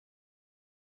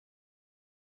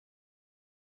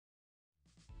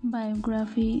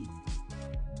Biography.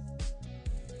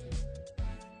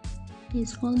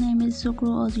 His full name is Sukru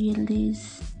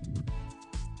Ozyildiz.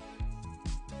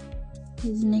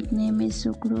 His nickname is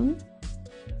Sukru.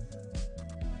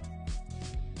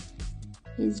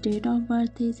 His date of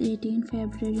birth is 18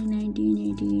 February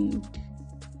 1988.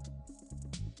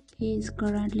 He is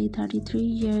currently 33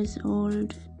 years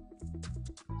old.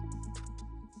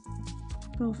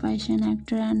 Profession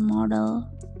actor and model.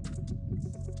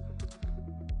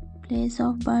 Place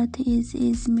of birth is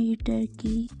Izmir,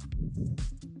 Turkey.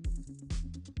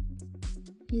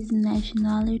 His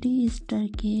nationality is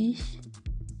Turkish.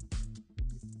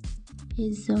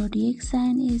 His zodiac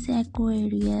sign is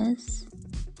Aquarius.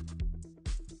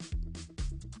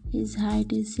 His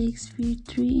height is 6 feet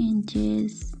 3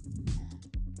 inches.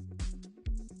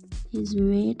 His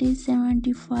weight is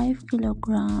 75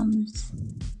 kilograms.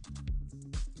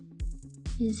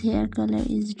 His hair color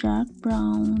is dark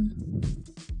brown.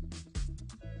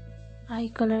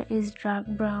 Eye color is dark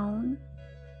brown.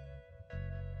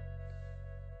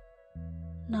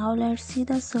 Now let's see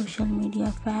the social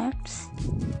media facts.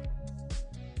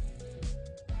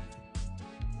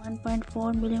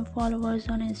 1.4 million followers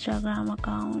on Instagram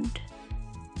account.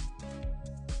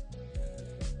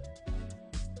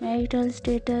 Marital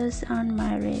status: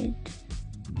 unmarried.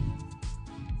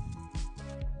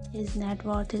 His net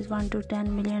worth is $1 to $10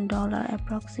 million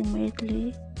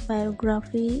approximately.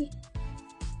 Biography.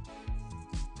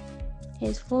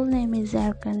 His full name is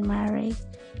Erkan Meric.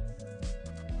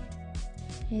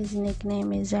 His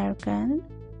nickname is Erkan.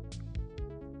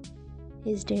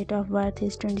 His date of birth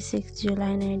is 26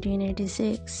 July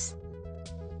 1986.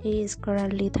 He is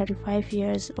currently 35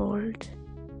 years old.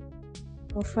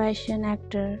 Profession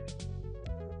actor.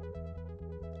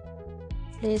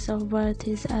 Place of birth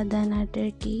is Adana,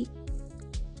 Turkey.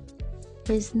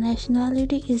 His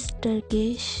nationality is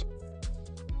Turkish.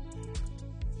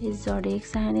 His zodiac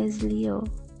sign is Leo.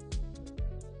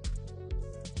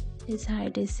 His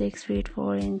height is 6 feet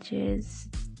 4 inches.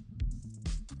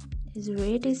 His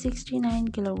weight is 69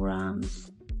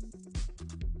 kilograms.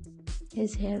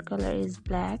 His hair color is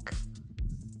black.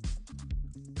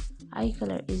 Eye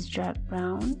color is dark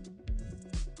brown.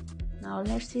 Now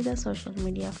let's see the social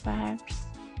media facts.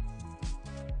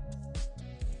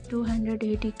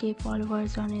 280k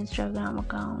followers on Instagram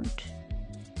account.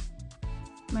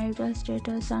 Marital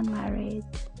status: unmarried.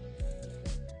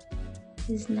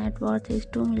 His net worth is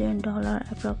 $2 million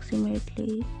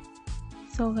approximately.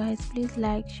 So guys, please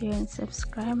like, share and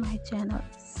subscribe my channel.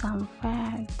 Some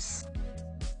facts.